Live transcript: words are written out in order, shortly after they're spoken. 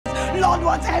Lord,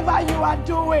 whatever you are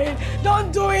doing,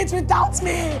 don't do it without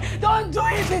me. Don't do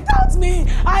it without me.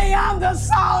 I am the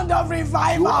sound of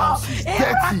revival. Lord,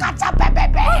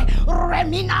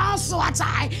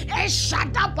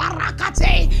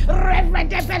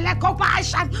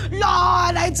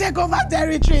 I take over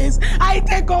territories. I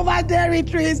take over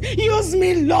territories. Use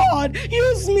me, Lord.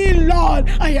 Use me, Lord.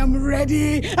 I am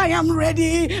ready. I am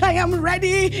ready. I am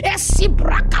ready.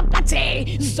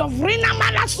 Esibrakapate. Zovrina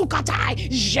malasukatai.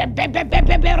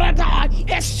 Jebebebeberada.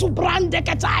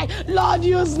 Esubrandeketai. Lord,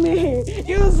 use me.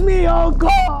 Use me, oh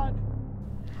God.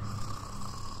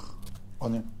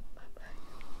 Oni.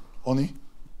 Oni.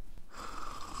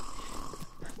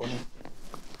 Oni.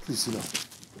 Please sit down.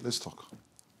 Let's talk.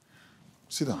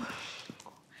 Sit down.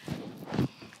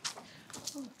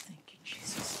 Oh, thank you,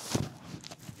 Jesus.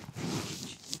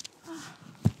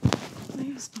 My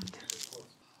husband.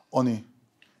 Oni,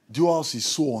 your house is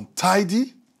so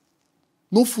untidy.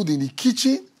 No food in the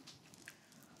kitchen.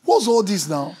 What's all this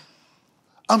now?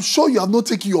 I'm sure you have not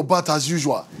taken your bath as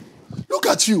usual. Look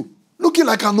at you, looking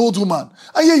like an old woman.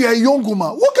 And here you're a young woman.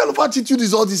 What kind of attitude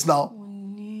is all this now?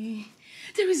 Oni,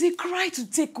 there is a cry to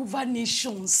take over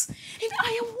nations. And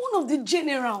I am one of the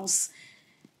generals.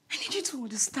 I need you to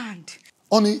understand.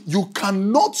 Oni, you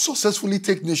cannot successfully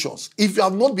take nations if you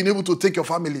have not been able to take your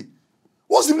family.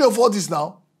 What's the meaning of all this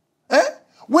now? Eh?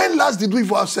 When last did we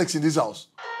even have sex in this house?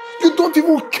 You don't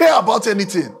even care about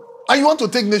anything. And you want to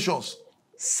take nations.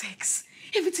 Sex.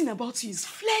 Everything about you is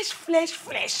flesh, flesh,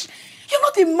 flesh. You're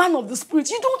not a man of the spirit.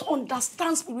 You don't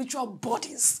understand spiritual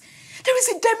bodies. There is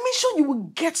a dimension you will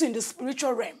get to in the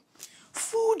spiritual realm.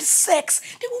 Food, sex,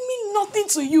 they will mean nothing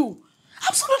to you.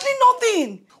 Absolutely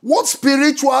nothing. What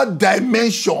spiritual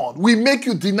dimension will make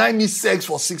you deny me sex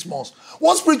for 6 months?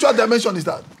 What spiritual dimension is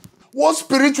that? What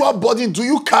spiritual burden do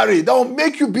you carry that will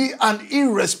make you be an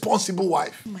irresponsible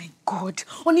wife? Oh my God.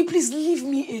 Honey, please leave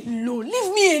me alone.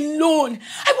 Leave me alone.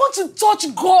 I want to touch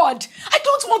God. I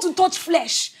don't want to touch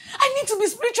flesh. I need to be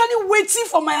spiritually waiting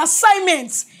for my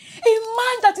assignment. A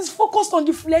man that is focused on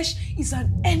the flesh is an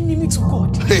enemy to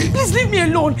God. Hey. Please leave me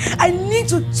alone. I need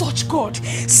to touch God.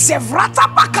 Sevrata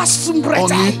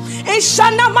bakasumbreta.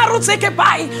 Eshana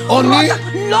marutekebai.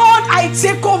 Lord, I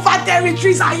take over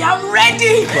territories. I am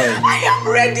ready. I am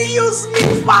ready. Use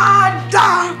me,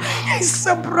 Father.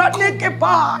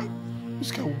 Esebranekebai.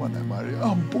 This kind of woman I marry,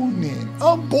 I'm burning.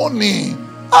 I'm burning.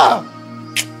 Ah,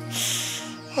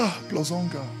 plus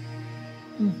hunger.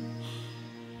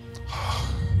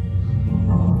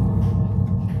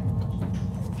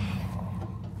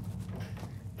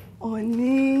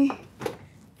 Oni.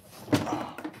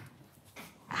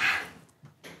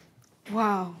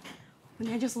 Wow.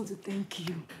 Oni, I just want to thank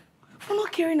you for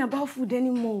not caring about food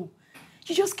anymore.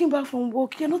 You just came back from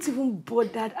work. You're not even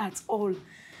bothered at all.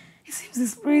 It seems the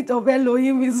spirit of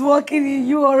Elohim is working in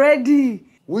you already.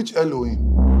 Which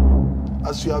Elohim?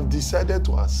 As you have decided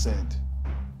to ascend,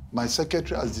 my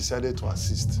secretary has decided to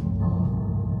assist.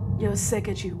 Your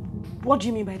secretary? What do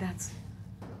you mean by that?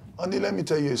 Honey, let me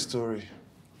tell you a story.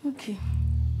 Okay.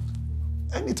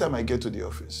 Anytime I get to the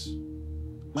office,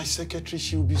 my secretary,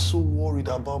 she'll be so worried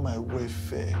about my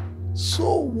welfare.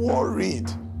 So worried.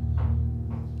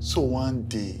 So one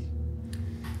day,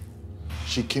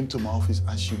 she came to my office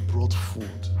and she brought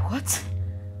food. What?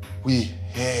 We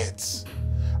ate.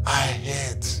 I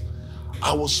ate.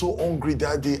 I was so hungry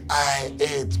that day, I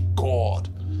ate. God.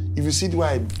 If you see the way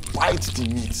I bite the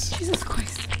meat. Jesus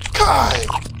Christ. Kai!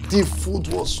 The food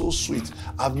was so sweet.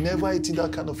 I've never eaten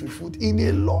that kind of a food in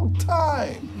a long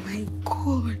time. Oh my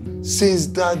God. Since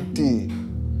that day,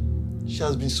 she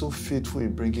has been so faithful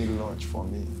in bringing lunch for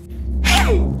me.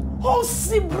 Hey! Oh,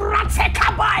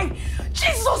 Sibratekabai!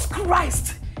 Jesus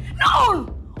Christ! No!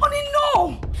 Honey,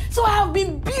 no! So I have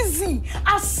been busy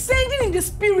ascending in the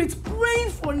spirit, praying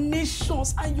for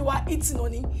nations, and you are eating,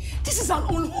 honey. This is an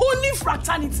unholy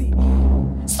fraternity.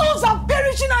 Souls are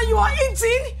perishing and you are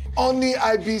eating? Honey,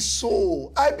 I be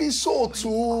so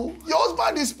too. Your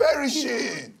husband is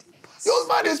perishing. Your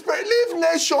husband is perishing. Leave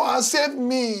nation and save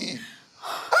me.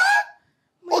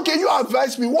 Huh? Okay, you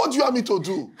advise me. What do you want me to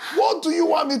do? What do you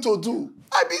want me to do?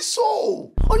 I be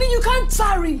so. Honey, you can't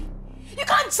tarry. You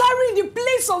can't tarry in the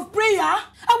place of prayer.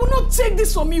 I will not take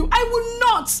this from you. I will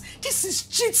not. This is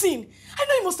cheating. I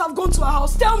know you must have gone to our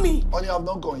house. Tell me. Honey, I've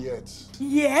not gone yet.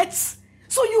 Yet?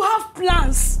 So you have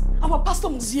plans. Our pastor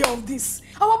must hear of this.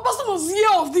 Our pastor must hear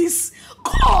of this.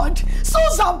 God,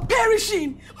 souls are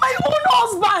perishing. My own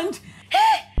husband.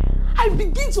 Hey, I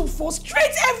begin to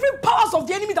frustrate every powers of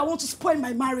the enemy that want to spoil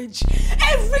my marriage.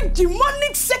 Every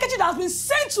demonic secretary that has been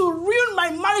sent to ruin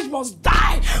my marriage must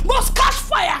die, must catch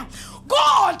fire.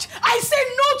 God, I say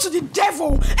no to the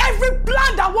devil. Every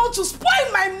plan that wants to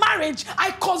spoil my marriage,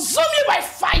 I consume you by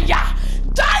fire.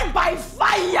 Die by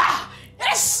fire.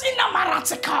 Esina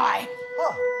maratikai.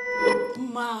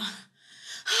 Ma.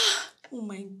 Oh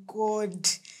my God.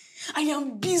 I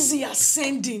am busy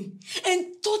ascending and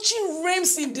touching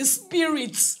realms in the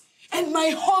spirit. And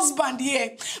my husband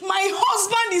here, my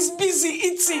husband is busy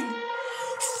eating,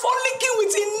 frolicking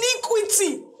with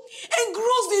iniquity,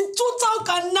 engrossed in total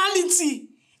carnality.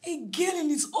 A girl in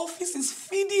his office is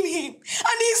feeding him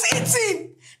and he's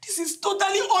eating. This is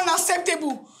totally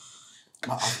unacceptable.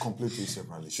 I've completely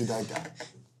separately. Should I die?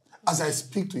 As I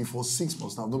speak to you for 6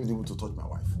 months now, I've not been able to touch my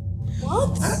wife.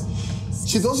 What? Eh?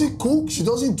 She doesn't cook. She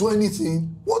doesn't do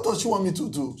anything. What does she want me to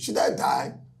do? Should I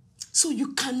die? So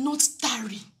you cannot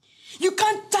tarry. You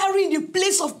can't tarry in the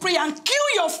place of prayer and kill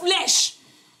your flesh.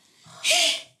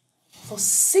 For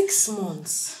 6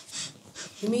 months?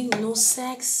 You mean no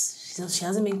sex? She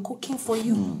hasn't been cooking for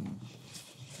you?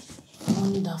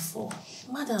 Wonderful.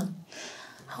 Madam,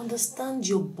 I understand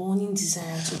your burning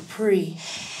desire to pray,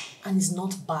 and it's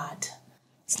not bad.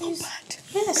 It's not bad.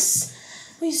 Yes.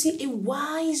 But you see, a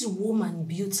wise woman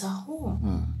builds her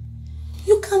home.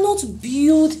 You cannot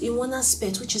build in one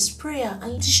aspect, which is prayer,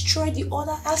 and destroy the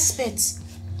other aspects.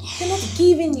 You're not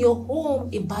giving your home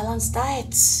a balanced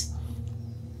diet.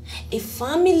 A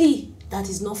family that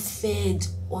is not fed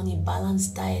on a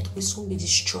balanced diet will soon be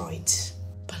destroyed.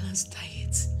 Balanced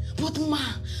diet. But ma,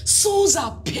 souls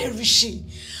are perishing.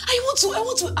 I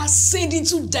want to ascend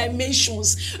into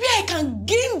dimensions where I can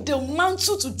gain the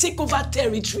mantle to take over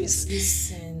territories.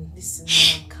 Listen,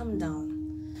 madam, calm down.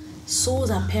 Souls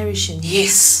are perishing.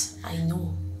 Yes, I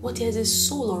know. But there's a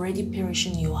soul already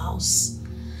perishing in your house.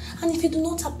 And if you do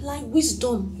not apply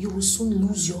wisdom, you will soon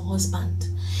lose your husband.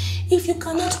 If you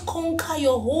cannot conquer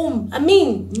your home,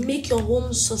 make your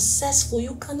home successful,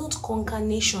 you cannot conquer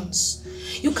nations.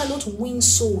 You cannot win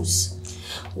souls.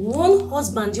 One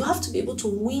husband, you have to be able to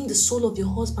win the soul of your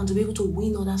husband to be able to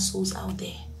win other souls out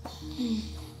there.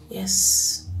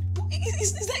 Yes.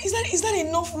 Is that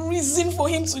enough reason for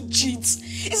him to cheat?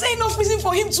 Is there enough reason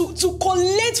for him to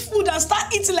collect food and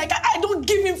start eating like I don't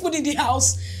give him food in the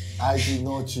house? I did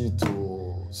not cheat.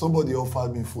 Somebody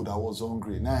offered me food. I was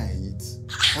hungry. Now I eat.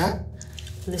 Eh?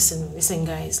 Listen,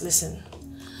 guys, listen.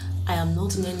 I am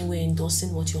not in any way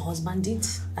endorsing what your husband did.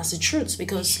 That's the truth.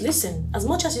 Because, listen, as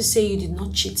much as you say you did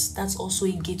not cheat, that's also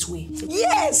a gateway.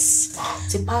 Yes!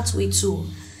 It's a pathway to,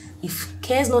 if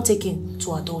care is not taken,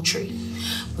 to adultery.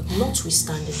 But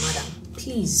notwithstanding, madam,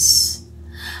 please,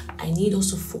 I need us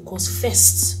to focus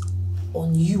first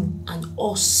on you and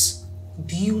us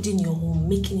building your home,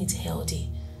 making it healthy.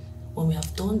 When we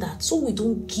have done that, so we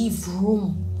don't give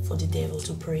room for the devil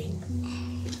to pray.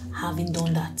 Having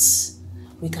done that,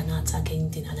 we cannot attack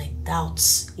anything, and I doubt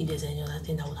if there's any other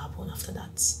thing that would happen after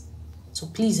that. So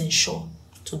please ensure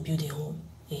to build a home,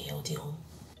 a healthy home.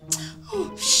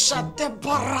 Oh, shate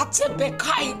barate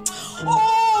bekai.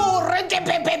 Oh, rede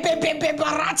be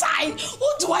baratai.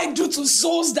 What do I do to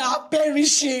souls that are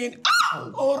perishing?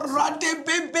 Oh, rade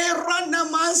be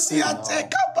ranamasia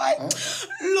tekabai.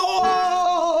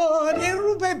 Lord,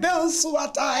 erube bel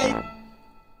suatai.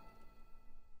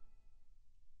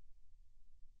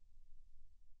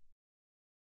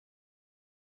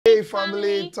 Hey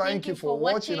family, thank you for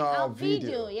watching our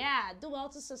video. Yeah, do well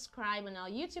to subscribe on our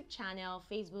YouTube channel,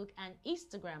 Facebook and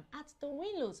Instagram at The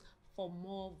Winlows for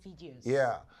more videos.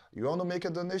 Yeah, you want to make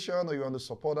a donation or you want to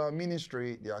support our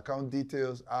ministry, the account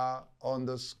details are on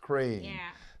the screen.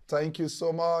 Yeah. Thank you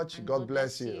so much. And God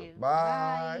bless you.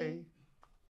 Bye.